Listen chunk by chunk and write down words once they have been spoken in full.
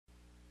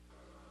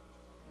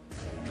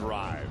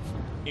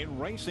In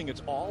racing,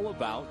 it's all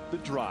about the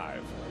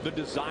drive, the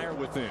desire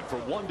within for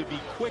one to be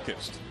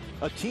quickest,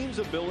 a team's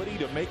ability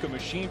to make a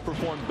machine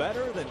perform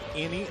better than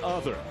any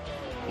other.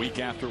 Week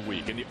after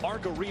week in the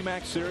ARCA RE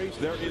Series,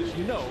 there is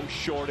no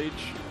shortage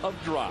of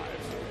drive.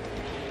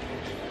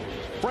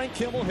 Frank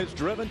Kimmel has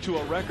driven to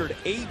a record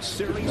 8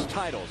 series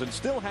titles and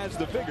still has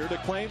the vigor to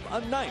claim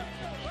a 9th.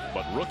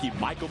 But rookie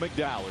Michael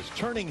McDowell is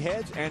turning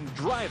heads and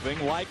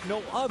driving like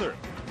no other.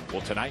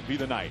 Will tonight be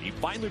the night he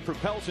finally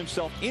propels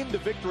himself into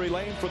victory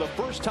lane for the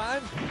first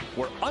time?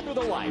 We're under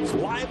the lights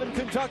live in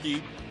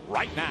Kentucky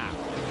right now.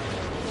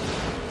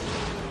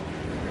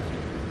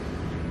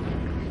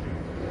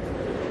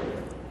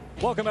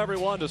 Welcome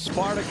everyone to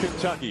Sparta,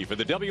 Kentucky for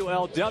the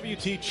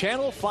WLWT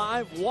Channel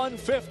 5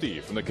 150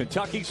 from the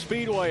Kentucky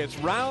Speedway. It's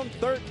round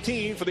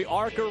 13 for the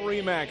ARCA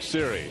RE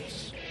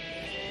Series.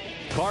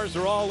 Cars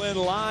are all in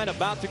line,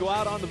 about to go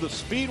out onto the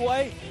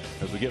Speedway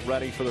as we get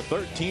ready for the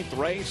 13th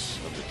race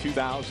of the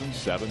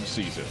 2007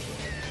 season.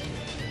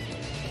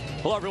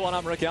 Hello everyone,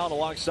 I'm Rick Allen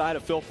alongside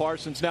of Phil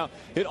Parsons. Now,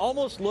 it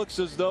almost looks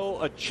as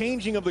though a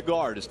changing of the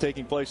guard is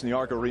taking place in the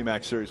ARCA RE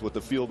Series with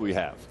the field we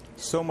have.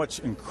 So much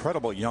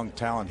incredible young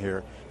talent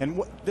here, and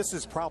this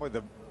is probably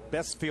the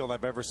best field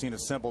I've ever seen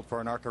assembled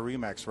for an ARCA RE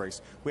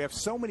race. We have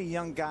so many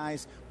young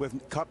guys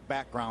with Cup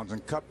backgrounds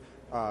and Cup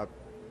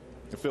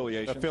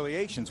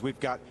affiliations. We've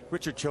got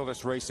Richard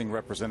Childress Racing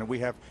represented. We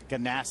have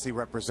Ganassi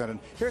represented.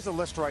 Here's a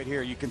list right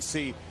here. You can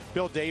see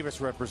Bill Davis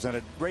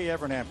represented, Ray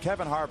Evernham,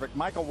 Kevin Harvick,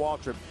 Michael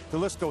Waltrip. The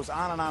list goes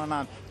on and on and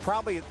on.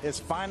 Probably as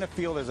fine a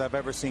field as I've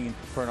ever seen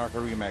for an ARCA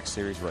RE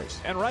Series race.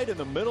 And right in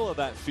the middle of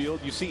that field,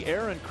 you see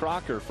Erin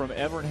Crocker from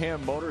Evernham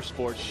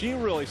Motorsports. She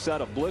really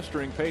set a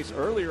blistering pace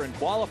earlier in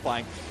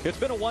qualifying. It's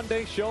been a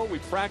one-day show. We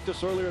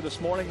practiced earlier this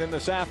morning, then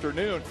this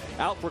afternoon.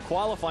 Out for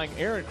qualifying,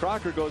 Erin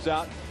Crocker goes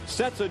out,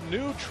 sets a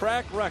new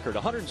track record,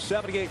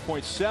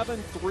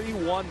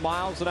 178.731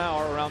 miles an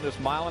hour around this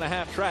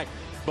mile-and-a-half track.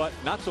 But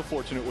not so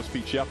fortunate was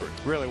Pete Shepard.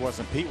 Really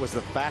wasn't. Pete was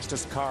the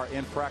fastest car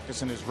in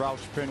practice in his Roush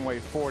Fenway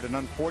Ford, and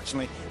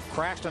unfortunately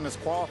crashed on his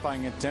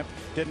qualifying attempt,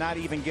 did not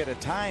even get a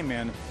time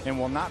in, and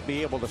will not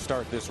be able to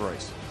start this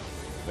race.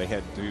 They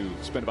had to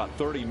spend about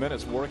 30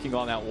 minutes working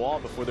on that wall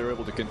before they were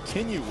able to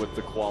continue with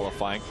the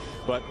qualifying.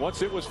 But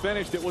once it was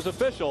finished, it was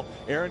official.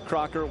 Erin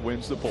Crocker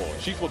wins the pole.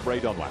 She's with Ray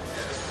Dunlap.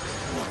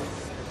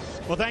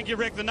 Well, thank you,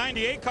 Rick. The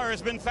 98 car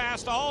has been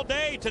fast all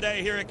day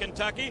today here at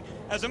Kentucky.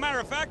 As a matter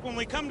of fact, when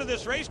we come to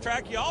this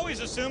racetrack, you always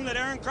assume that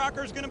Erin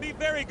Crocker is going to be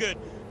very good.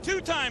 2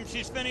 times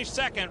she's finished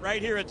second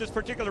right here at this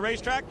particular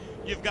racetrack.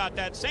 You've got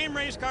that same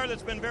race car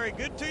that's been very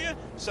good to you.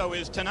 So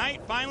is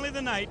tonight finally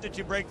the night that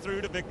you break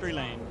through to victory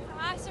lane?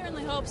 I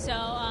certainly hope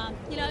so.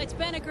 You know, it's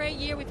been a great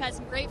year. We've had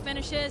some great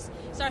finishes.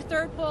 It's our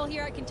 3rd pole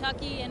here at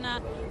Kentucky, and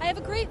I have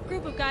a great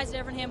group of guys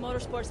at Evernham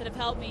Motorsports that have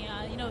helped me.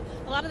 You know,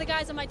 a lot of the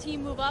guys on my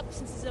team move up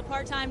since it's a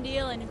part-time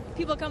deal, and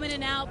people come in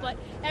and out, but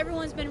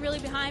everyone's been really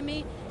behind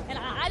me, and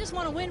I just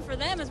want to win for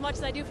them as much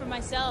as I do for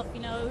myself.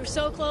 You know, we're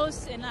so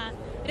close, and I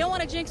don't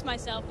want to jinx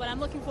myself, but I'm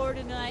looking forward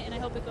to tonight, and I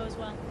hope it goes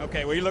well.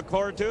 Okay, we look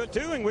forward to it,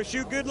 too, and wish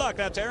you good luck.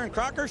 That's Erin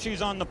Crocker.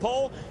 She's on the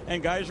pole,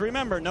 and guys,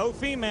 remember, no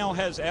female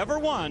has ever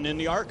won in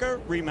the ARCA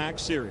RE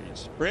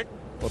Series. Rick?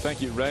 Well,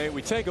 thank you, Ray.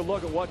 We take a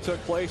look at what took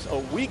place a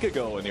week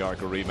ago in the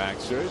ARCA RE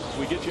Series as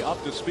we get you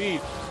up to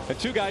speed. And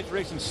 2 guys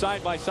racing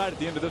side by side at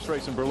the end of this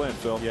race in Berlin,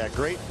 Phil. Yeah,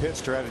 great pit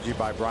strategy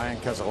by Brian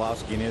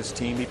Keselowski and his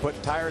team. He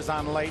put tires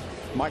on late.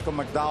 Michael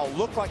McDowell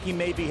looked like he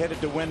may be headed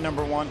to win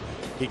number 1.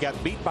 He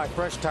got beat by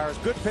fresh tires.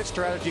 Good pit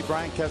strategy.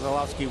 Brian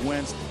Keselowski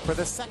wins for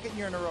the 2nd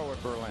year in a row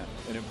at Berlin.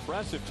 An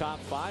impressive top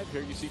 5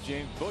 here. You see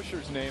James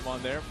Buscher's name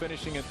on there,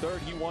 finishing in 3rd.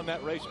 He won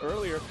that race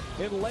earlier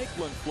in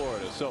Lakeland,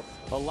 Florida. So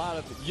a lot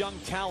of young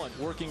talent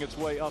working its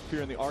way up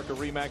here in the ARCA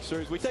RE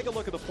Series. We take a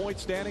look at the point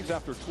standings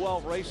after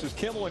 12 races.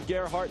 Kimmel and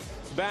Gerhardt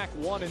back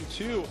 1 and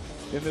 2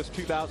 in this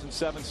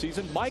 2007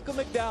 season. Michael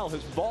McDowell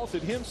has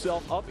vaulted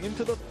himself up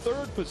into the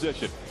 3rd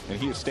position, and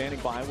he is standing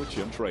by with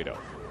Jim Trado.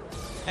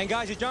 And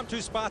guys, he jumped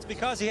 2 spots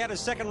because he had his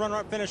 2nd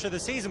runner-up finish of the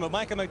season. But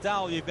Michael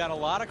McDowell, you've got a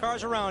lot of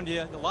cars around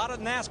you, a lot of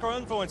NASCAR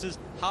influences.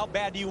 How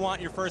bad do you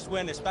want your first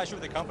win, especially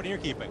with the company you're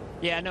keeping?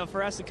 Yeah, no,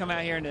 for us to come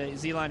out here into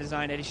Z-Line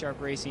Design, Eddie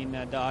Sharp Racing,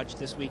 Dodge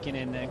this weekend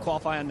and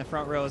qualify on the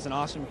front row is an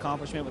awesome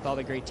accomplishment with all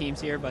the great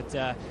teams here. But,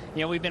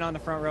 you know, we've been on the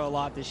front row a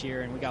lot this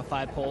year, and we got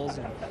 5 poles,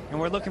 and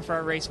we're looking for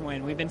our race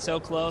win. We've been so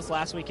close.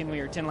 Last weekend we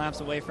were 10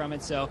 laps away from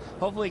it, so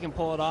hopefully we can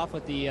pull it off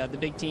with the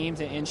big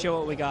teams and show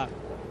what we got.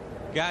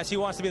 Guys, he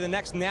wants to be the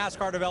next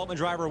NASCAR development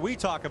driver we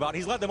talk about.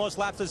 He's led the most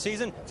laps this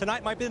season.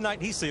 Tonight might be the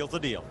night he seals the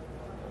deal.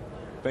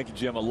 Thank you,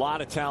 Jim. A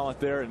lot of talent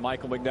there in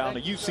Michael McDowell.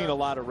 Now, you've seen a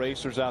lot of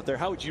racers out there.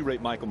 How would you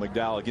rate Michael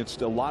McDowell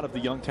against a lot of the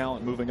young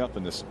talent moving up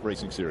in this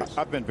racing series?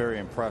 I've been very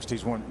impressed.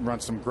 He's run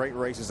some great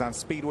races on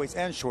speedways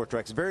and short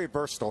tracks. Very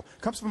versatile.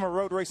 Comes from a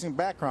road racing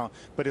background,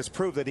 but has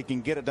proved that he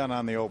can get it done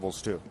on the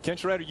ovals, too. Ken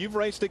Schrader, you've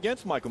raced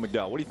against Michael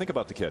McDowell. What do you think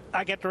about the kid?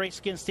 I got to race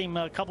against him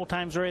a couple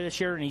times already this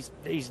year, and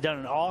he's done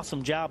an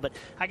awesome job. But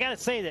I got to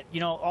say that,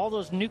 you know, all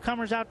those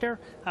newcomers out there,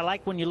 I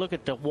like when you look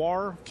at the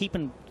WAR,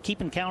 keeping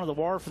keeping count of the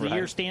WAR for the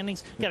year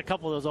standings. Got a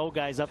couple of those old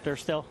guys up there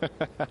still.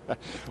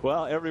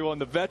 Well, everyone,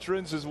 the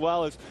veterans as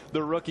well as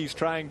the rookies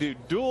trying to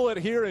duel it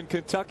here in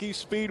Kentucky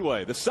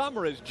Speedway. The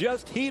summer is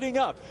just heating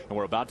up, and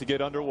we're about to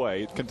get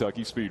underway at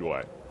Kentucky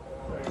Speedway.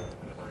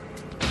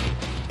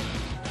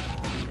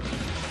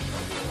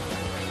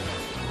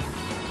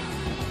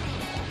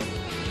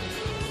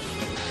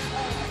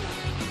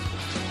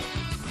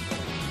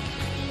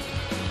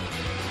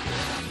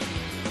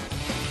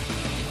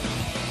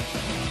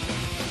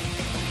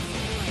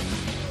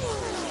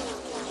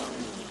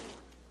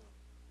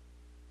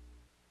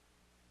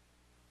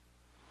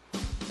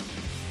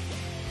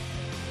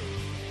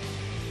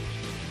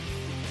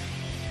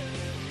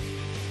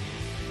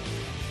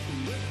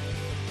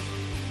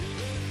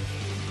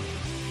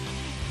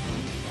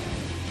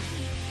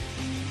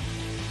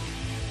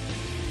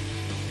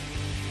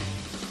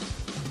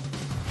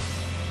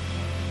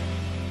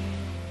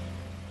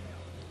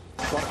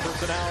 A lot of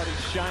personality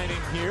shining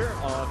here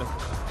on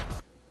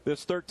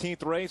this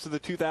 13th race of the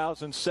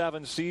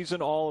 2007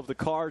 season. All of the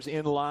cars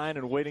in line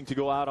and waiting to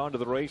go out onto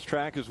the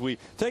racetrack as we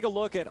take a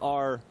look at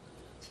our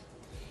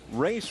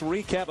race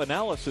recap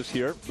analysis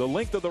here. The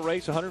length of the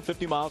race,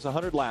 150 miles,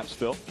 100 laps,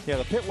 Phil. Yeah,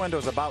 the pit window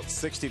is about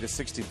 60 to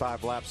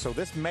 65 laps, so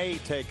this may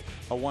take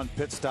a one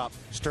pit stop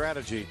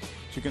strategy.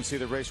 As you can see,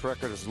 the race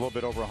record is a little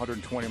bit over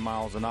 121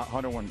 miles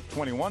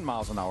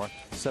an hour,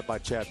 set by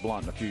Chad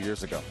Blunt a few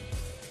years ago.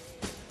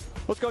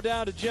 Let's go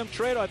down to Jim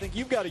Trado. I think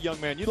you've got a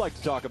young man you'd like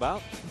to talk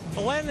about.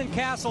 Landon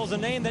Castle is a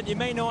name that you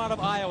may know out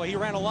of Iowa. He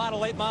ran a lot of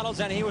late models,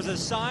 and he was a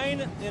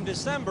sign in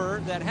December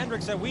that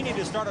Hendrick said we need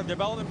to start our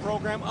development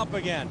program up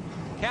again.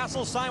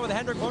 Castle signed with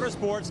Hendrick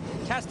Motorsports,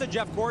 tested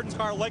Jeff Gordon's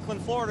car in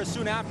Lakeland, Florida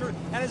soon after,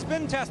 and has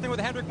been testing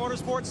with Hendrick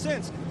Motorsports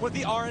since with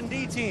the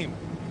R&D team.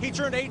 He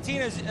turned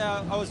 18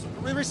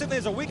 recently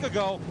as a week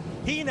ago.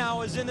 He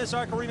now is in this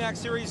ARCA RE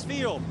Series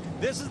field.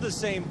 This is the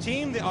same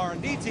team, the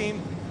R&D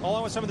team,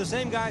 along with some of the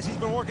same guys he's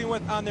been working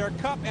with on their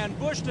Cup and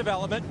Busch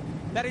development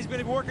that he's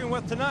been working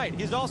with tonight.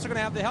 He's also going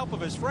to have the help of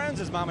his friends.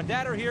 His mom and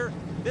dad are here.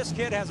 This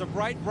kid has a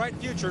bright, bright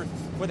future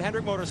with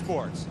Hendrick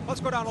Motorsports. Let's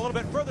go down a little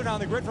bit further down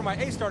the grid for my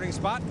A starting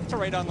spot to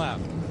Ray Dunlap.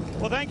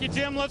 Well, thank you,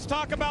 Jim. Let's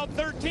talk about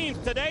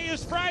 13th. Today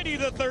is Friday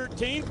the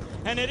 13th,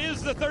 and it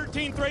is the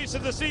 13th race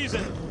of the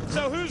season.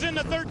 So who's in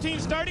the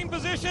 13th starting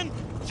position?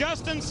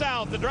 Justin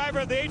South, the driver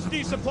of the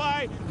HD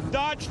Supply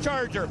Dodge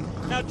Charger.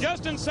 Now,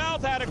 Justin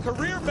South had a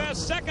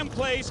career-best second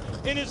place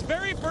in his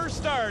very first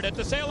start at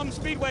the Salem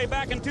Speedway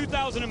back in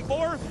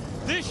 2004.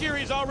 This year,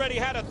 he's already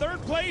had a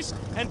third place,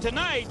 and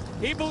tonight,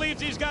 he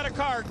believes he's got a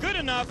car good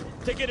enough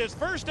to get his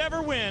first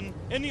ever win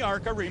in the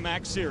ARCA RE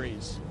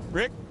Series.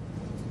 Rick?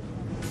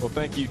 Well,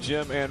 thank you,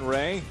 Jim and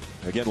Ray.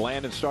 Again,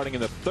 Landon starting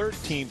in the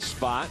 13th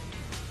spot.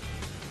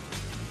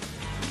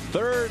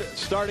 Third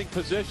starting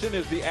position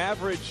is the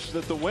average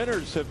that the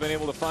winners have been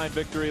able to find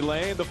victory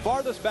lane. The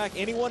farthest back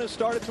anyone has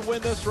started to win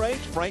this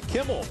race, Frank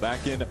Kimmel,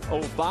 back in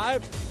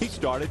 05. He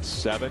started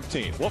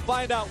 17th. We'll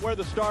find out where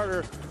the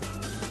starter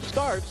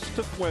starts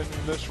to win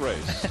this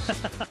race.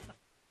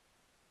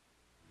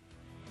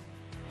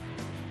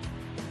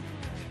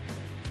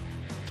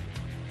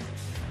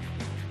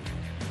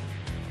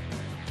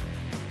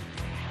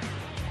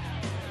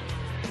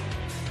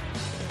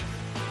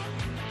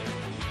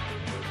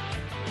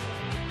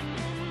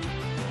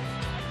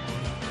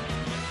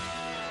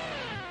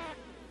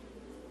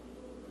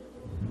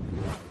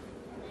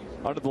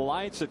 Under the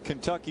lights at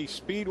Kentucky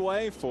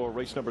Speedway for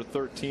race number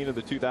 13 of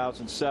the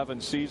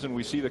 2007 season,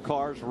 we see the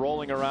cars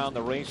rolling around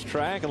the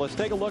racetrack. And let's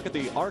take a look at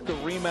the ARCA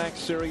RE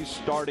Series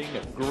starting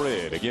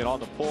grid. Again, on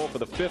the pole for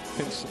the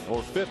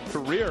fifth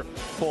career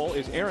pole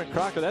is Erin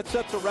Crocker. That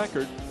sets a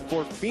record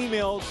for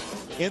females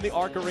in the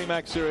ARCA RE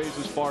Series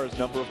as far as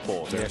number of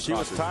poles. Yeah, she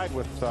was tied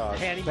with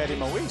Patty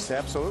Moise,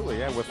 absolutely,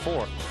 yeah, with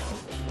 4.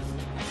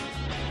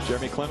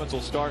 Jeremy Clements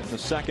will start in the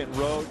second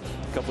row.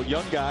 A couple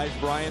young guys,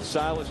 Brian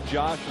Silas,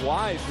 Josh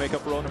Wise, make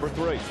up row number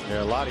 3.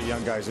 Yeah, a lot of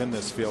young guys in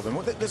this field. And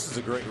this is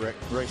a great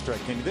racetrack,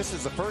 Kenny. This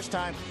is the first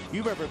time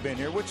you've ever been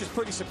here, which is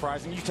pretty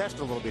surprising. You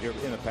tested a little bit here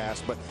in the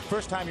past, but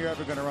first time you're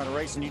ever going to run a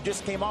race, and you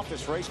just came off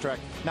this racetrack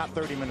not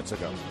 30 minutes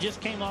ago.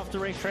 Just came off the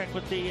racetrack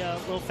with the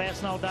little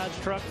Fastenal Dodge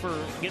truck for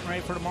getting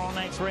ready for tomorrow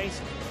night's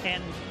race,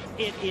 and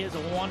it is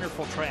a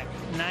wonderful track,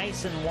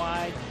 nice and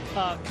wide.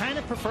 Kind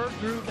of preferred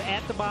groove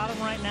at the bottom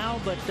right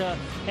now, but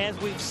as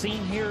we've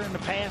seen here in the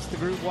past, the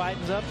groove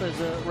widens up as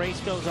the race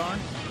goes on,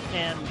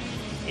 and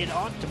it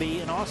ought to be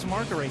an awesome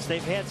ARCA race.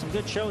 They've had some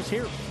good shows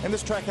here. And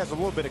this track has a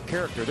little bit of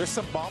character. There's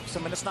some bumps. I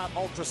mean, it's not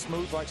ultra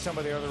smooth like some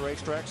of the other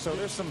racetracks, so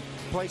there's some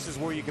places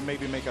where you can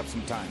maybe make up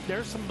some time.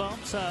 There's some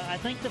bumps. I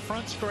think the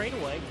front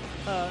straightaway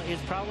is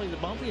probably the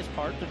bumpiest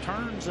part. The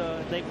turns,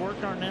 they've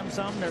worked on them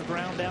some. They're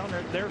ground down.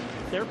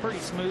 They're pretty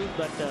smooth,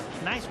 but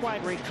nice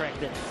wide racetrack.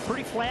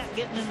 Pretty flat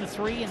getting into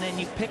 3, and then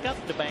you pick up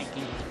the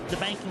banking. The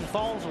banking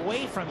falls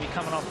away from you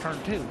coming off turn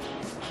 2.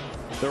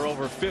 There are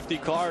over 50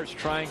 cars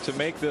trying to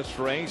make this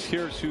race.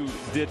 Here's who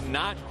did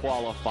not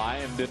qualify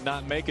and did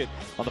not make it.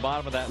 On the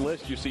bottom of that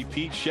list, you see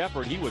Pete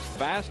Shepard. He was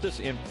fastest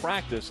in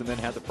practice and then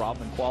had the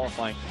problem in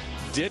qualifying.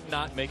 Did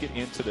not make it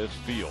into this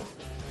field.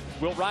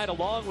 We'll ride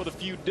along with a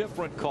few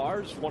different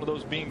cars, one of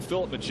those being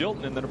Philip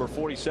Magilton in the number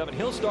 47.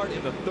 He'll start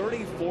in the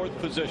 34th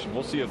position.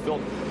 We'll see if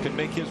Philip can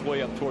make his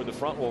way up toward the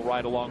front. We'll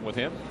ride along with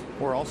him.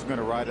 We're also going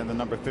to ride in the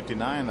number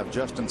 59 of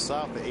Justin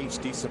South, the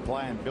HD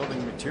Supply and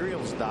Building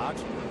Materials Dodge.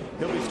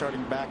 He'll be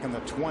starting back in the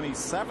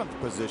 27th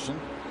position.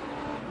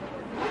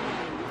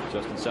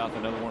 Justin South,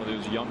 another one of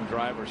those young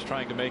drivers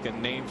trying to make a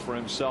name for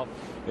himself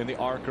in the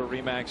ARCA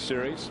RE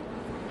Series.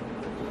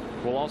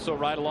 We'll also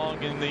ride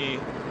along in the,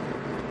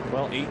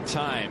 well,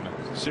 8-time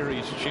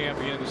series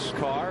champions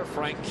car,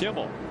 Frank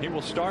Kimmel. He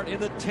will start in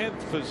the 10th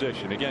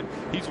position. Again,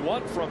 he's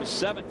won from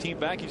 17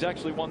 back. He's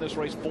actually won this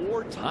race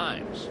 4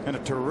 times. And a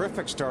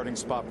terrific starting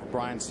spot for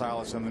Brian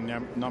Silas in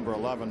the number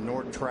 11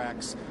 Nord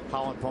Tracks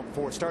Holland Pump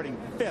 4, starting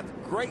 5th.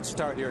 Great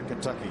start here in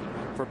Kentucky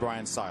for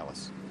Brian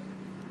Silas.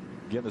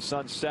 Again, the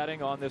sun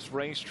setting on this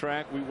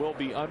racetrack. We will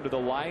be under the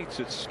lights.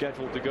 It's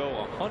scheduled to go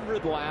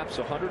 100 laps,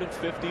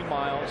 150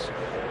 miles.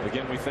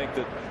 Again, we think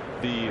that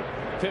the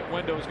pit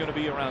window is going to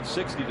be around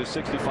 60 to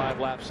 65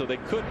 laps, so they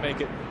could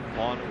make it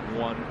on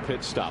one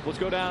pit stop. Let's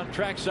go down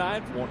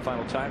trackside for one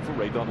final time for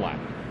Ray Dunlap.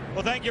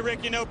 Well, thank you,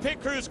 Rick. You know,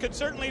 pit crews could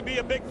certainly be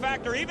a big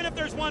factor. Even if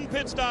there's one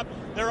pit stop,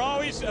 they're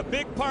always a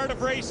big part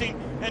of racing.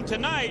 And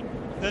tonight,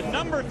 the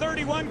number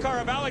 31 car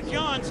of Alex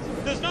Jans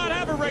does not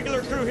have a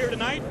regular crew here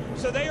tonight,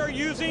 so they are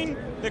using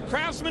the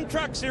Craftsman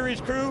Truck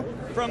Series crew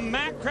from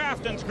Matt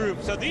Crafton's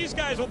group. So these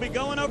guys will be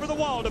going over the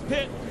wall to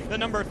pit the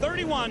number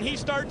 31. He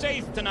starts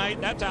 8th tonight.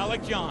 That's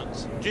Alex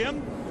Jans.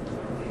 Jim?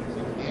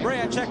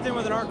 Ray, I checked in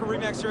with an ARCA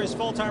RE Series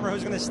full-timer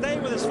who's going to stay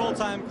with his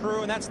full-time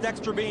crew, and that's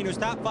Dexter Bean, who's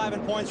top 5 in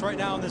points right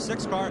now in the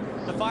 6 car,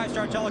 the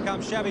 5-star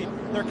Telecom Chevy.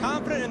 They're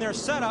confident in their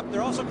setup.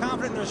 They're also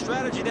confident in their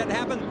strategy. That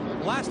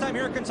happened last time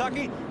here in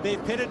Kentucky. They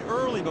pitted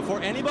early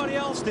before anybody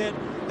else did.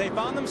 They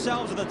found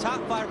themselves in the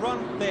top 5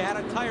 run. They had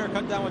a tire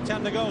cut down with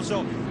 10 to go.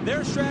 So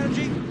their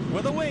strategy,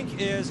 with a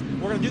wink, is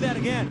we're going to do that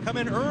again. Come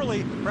in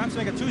early, perhaps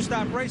make a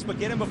 2-stop race, but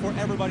get in before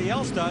everybody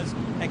else does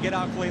and get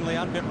out cleanly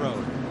on pit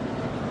road.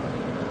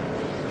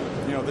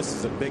 You know, this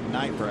is a big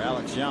night for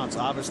Alex Jans,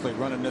 obviously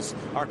running this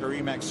ARCA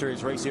RE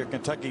Series race here in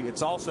Kentucky.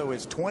 It's also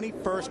his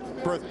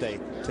 21st birthday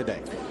today.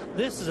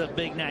 This is a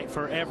big night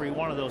for every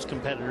one of those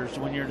competitors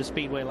when you're at a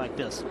speedway like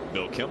this.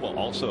 Bill Kimball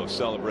also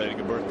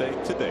celebrating a birthday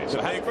today.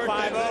 So happy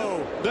birthday,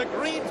 5-0. The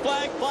green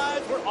flag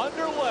flies. We're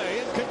underway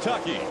in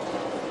Kentucky.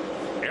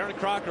 Aaron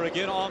Crocker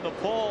again on the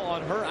pole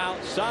on her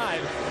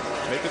outside,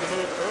 making the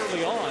move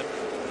early on.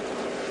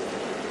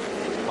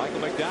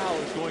 Michael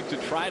McDowell is going to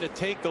try to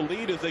take the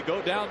lead as they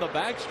go down the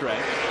backstretch.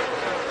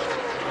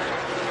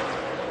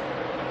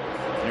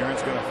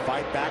 Aaron's going to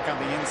fight back on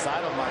the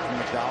inside of Michael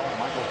McDowell.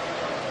 Michael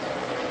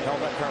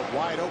held that car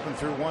wide open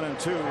through 1 and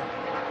 2.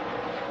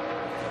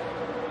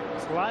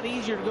 It's a lot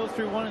easier to go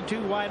through 1 and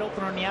 2 wide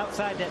open on the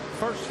outside that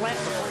first lap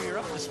before you're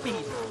up to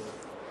speed.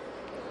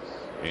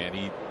 And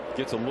he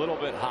gets a little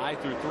bit high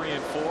through 3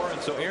 and 4,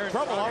 and so Aaron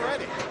Trouble Crocker,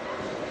 already.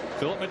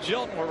 Philip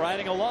Magilton, we're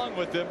riding along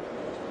with him.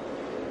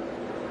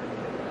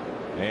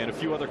 And a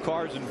few other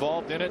cars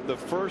involved in it. The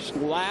first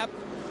lap,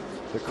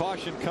 the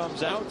caution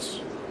comes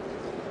out.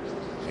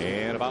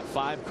 And about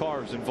 5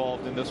 cars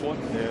involved in this one.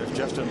 There's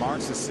Justin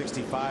Marks, is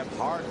 65,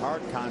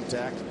 hard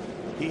contact.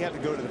 He had to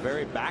go to the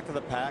very back of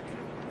the pack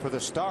for the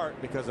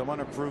start because of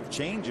unapproved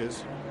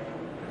changes.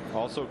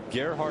 Also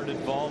Gerhardt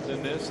involved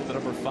in this in the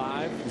number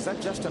 5. Is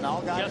that Justin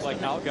Allgaier? Like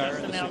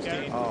Allgaier in the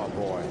 16. Oh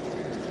boy.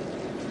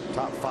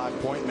 Top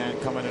 5 point man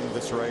coming into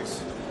this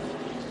race.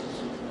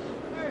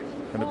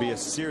 Going to be a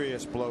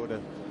serious blow to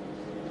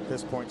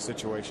this point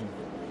situation.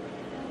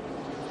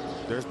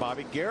 There's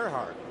Bobby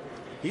Gerhardt.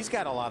 He's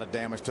got a lot of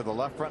damage to the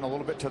left front and a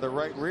little bit to the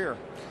right rear.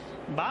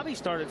 Bobby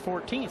started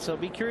 14th, so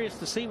be curious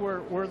to see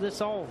where this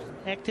all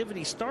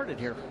activity started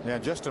here. Yeah,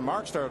 Justin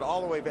Marks started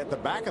all the way at the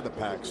back of the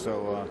pack.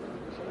 So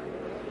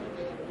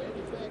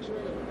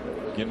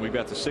again, we've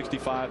got the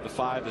 65, the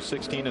 5, the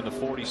 16, and the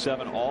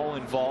 47 all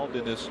involved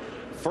in this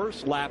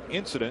first lap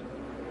incident.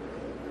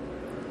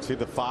 See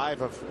the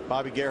 5 of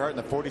Bobby Gerhardt and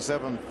the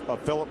 47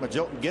 of Philip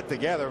Magilton get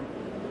together.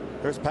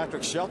 There's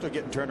Patrick Shelter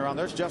getting turned around.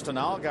 There's Justin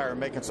Allgaier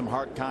making some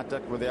hard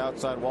contact with the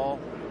outside wall.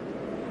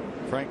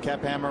 Frank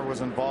Caphammer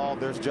was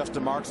involved. There's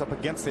Justin Marks up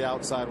against the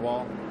outside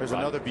wall. There's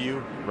another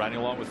view. Riding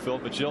along with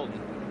Philip Magilton.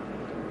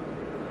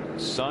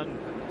 Sun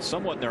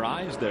somewhat in their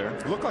eyes there.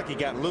 Looked like he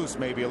got loose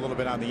maybe a little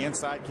bit on the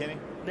inside, Kenny.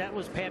 That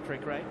was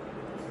Patrick, right?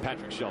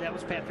 Patrick Shelter. That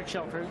was Patrick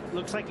Shelter.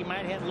 Looks like he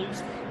might have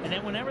loose. And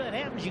then whenever that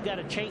happens, you got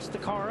to chase the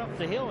car up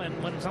the hill.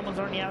 And when someone's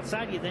on the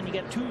outside of you, then you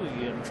got 2 of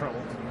you in trouble.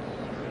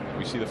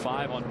 We see the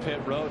 5 on pit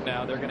road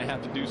now. They're going to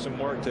have to do some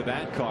work to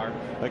that car.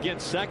 Again,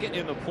 second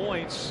in the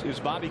points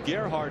is Bobby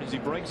Gerhardt as he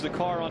brings the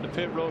car onto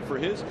pit road for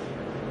his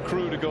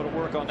crew to go to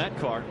work on that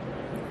car.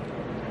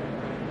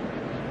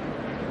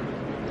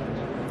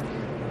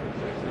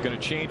 Going to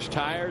change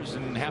tires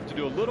and have to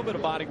do a little bit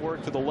of body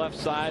work to the left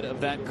side of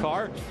that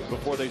car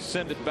before they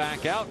send it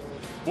back out.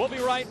 We'll be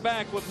right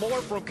back with more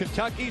from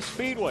Kentucky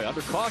Speedway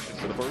under caution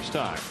for the first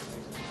time.